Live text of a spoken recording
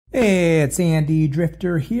Hey, it's Andy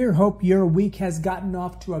Drifter here. Hope your week has gotten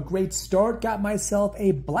off to a great start. Got myself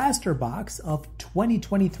a blaster box of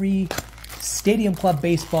 2023 Stadium Club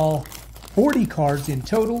Baseball, 40 cards in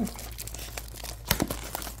total.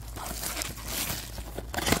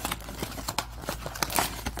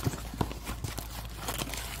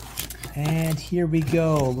 And here we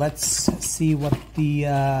go. Let's see what the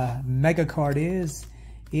mega card is.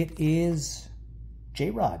 It is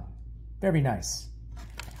J-Rod. Very nice.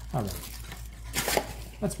 All right,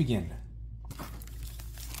 let's begin.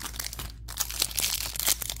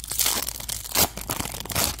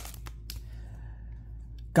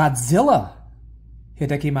 Godzilla.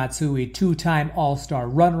 Hideki Matsui, two-time All-Star,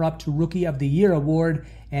 runner-up to Rookie of the Year award,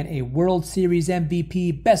 and a World Series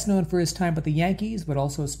MVP, best known for his time with the Yankees, but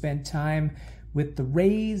also spent time with the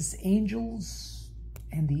Rays, Angels,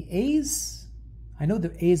 and the A's. I know the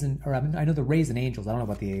Rays and Angels. I don't know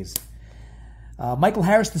about the A's. Michael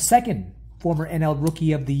Harris II, former NL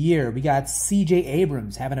Rookie of the Year. We got C.J.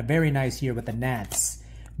 Abrams having a very nice year with the Nats.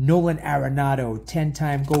 Nolan Arenado,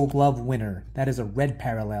 10-time Gold Glove winner. That is a red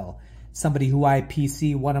parallel. Somebody who I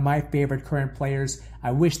PC, one of my favorite current players.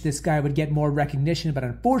 I wish this guy would get more recognition, but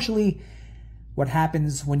unfortunately, what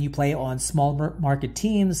happens when you play on small market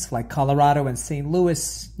teams like Colorado and St.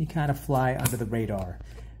 Louis, you kind of fly under the radar.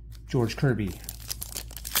 George Kirby.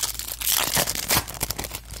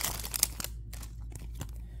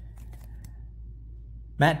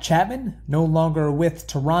 Matt Chapman, no longer with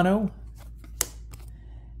Toronto.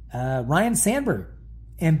 Ryan Sandberg,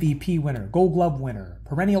 MVP winner, Gold Glove winner,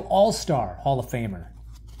 perennial All-Star, Hall of Famer.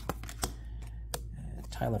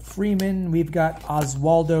 Tyler Freeman. We've got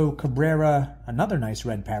Oswaldo Cabrera, another nice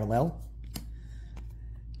red parallel.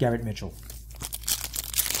 Garrett Mitchell.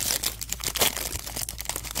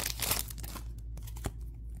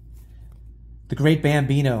 The Great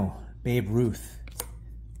Bambino, Babe Ruth.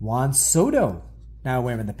 Juan Soto, now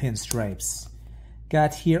wearing the pinstripes.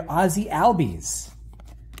 Got here Ozzie Albies.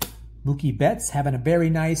 Mookie Betts having a very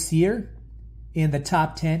nice year. In the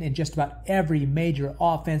top 10 in just about every major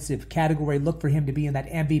offensive category. Look for him to be in that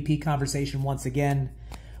MVP conversation once again.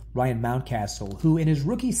 Ryan Mountcastle, who in his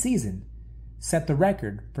rookie season set the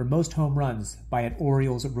record for most home runs by an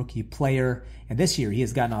Orioles rookie player. And this year he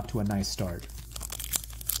has gotten off to a nice start.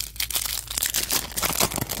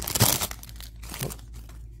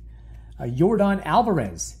 Yordan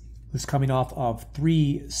Alvarez, who's coming off of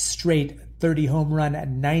 3 straight 30 home run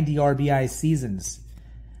and 90 RBI seasons.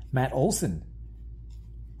 Matt Olson,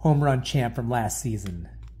 home run champ from last season.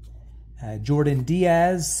 Jordan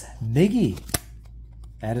Diaz, Miggy.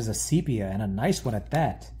 That is a sepia and a nice one at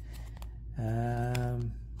that.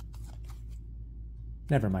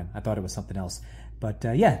 Never mind, I thought it was something else. But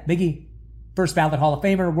yeah, Miggy, first ballot Hall of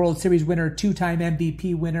Famer, World Series winner, 2-time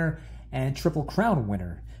MVP winner, and Triple Crown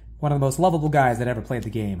winner. One of the most lovable guys that ever played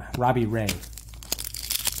the game, Robbie Ray.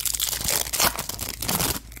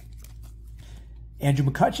 Andrew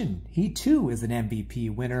McCutchen, he too is an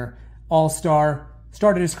MVP winner, All-Star,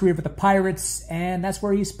 started his career with the Pirates, and that's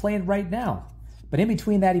where he's playing right now. But in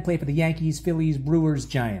between that, he played for the Yankees, Phillies, Brewers,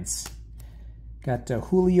 Giants. Got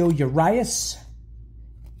Julio Urias,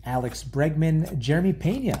 Alex Bregman, Jeremy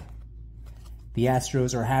Pena. The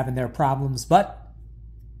Astros are having their problems, but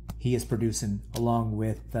he is producing along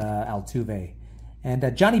with Altuve.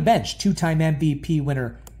 And Johnny Bench, 2-time MVP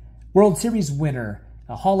winner, World Series winner,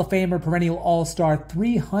 a Hall of Famer, perennial All-Star,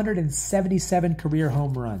 377 career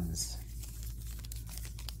home runs.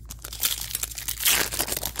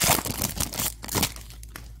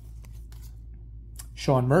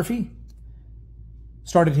 Sean Murphy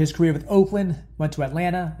started his career with Oakland, went to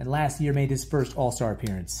Atlanta, and last year made his first All-Star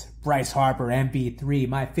appearance. Bryce Harper, MB3,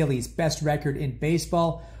 my Phillies' best record in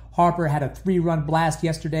baseball. Harper had a 3-run blast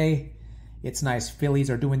yesterday. It's nice. Phillies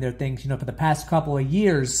are doing their things. You know, for the past couple of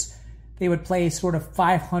years, they would play sort of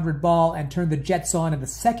 500 ball and turn the Jets on in the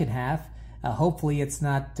second half. Hopefully it's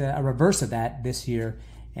not a reverse of that this year,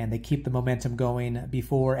 and they keep the momentum going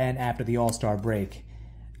before and after the All-Star break.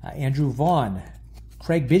 Andrew Vaughn,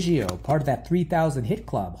 Craig Biggio, part of that 3,000 hit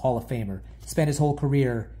club, Hall of Famer, spent his whole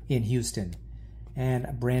career in Houston.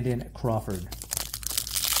 And Brandon Crawford.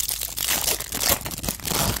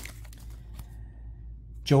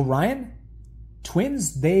 Joe Ryan,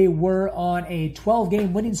 Twins, they were on a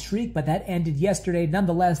 12-game winning streak, but that ended yesterday.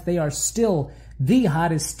 Nonetheless, they are still the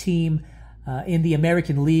hottest team in the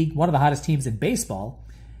American League, one of the hottest teams in baseball,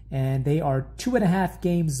 and they are 2.5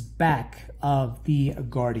 games back of the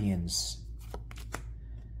Guardians.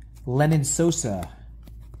 Lennon Sosa,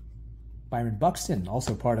 Byron Buxton,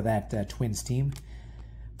 also part of that Twins team.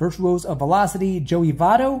 First rows of velocity, Joey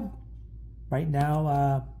Votto, right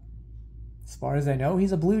now As far as I know,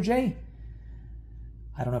 he's a Blue Jay.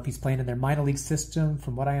 I don't know if he's playing in their minor league system.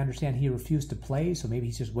 From what I understand, he refused to play, so maybe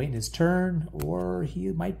he's just waiting his turn, or he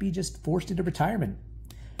might be just forced into retirement.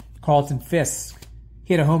 Carlton Fisk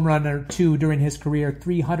hit a home run or two during his career,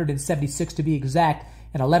 376 to be exact,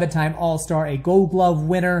 an 11-time All-Star, a Gold Glove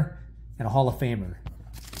winner, and a Hall of Famer.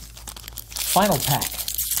 Final pack.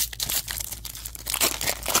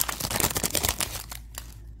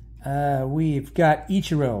 We've got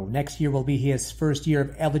Ichiro. Next year will be his first year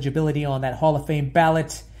of eligibility on that Hall of Fame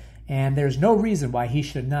ballot, and there's no reason why he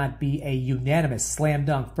should not be a unanimous slam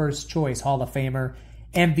dunk first choice Hall of Famer,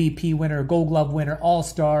 MVP winner, Gold Glove winner,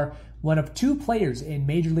 All-Star, one of two players in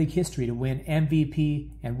Major League history to win MVP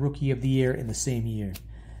and Rookie of the Year in the same year.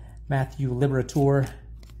 Matthew Liberatore.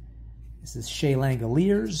 This is Shea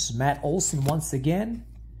Langoliers. Matt Olson once again.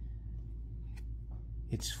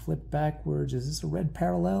 It's flipped backwards. Is this a red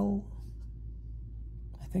parallel?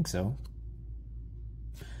 I think so.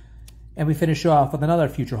 And we finish off with another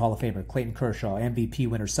future Hall of Famer, Clayton Kershaw, MVP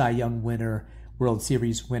winner, Cy Young winner, World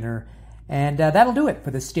Series winner. And that'll do it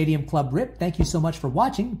for the Stadium Club Rip. Thank you so much for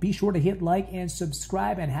watching. Be sure to hit like and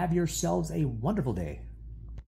subscribe and have yourselves a wonderful day.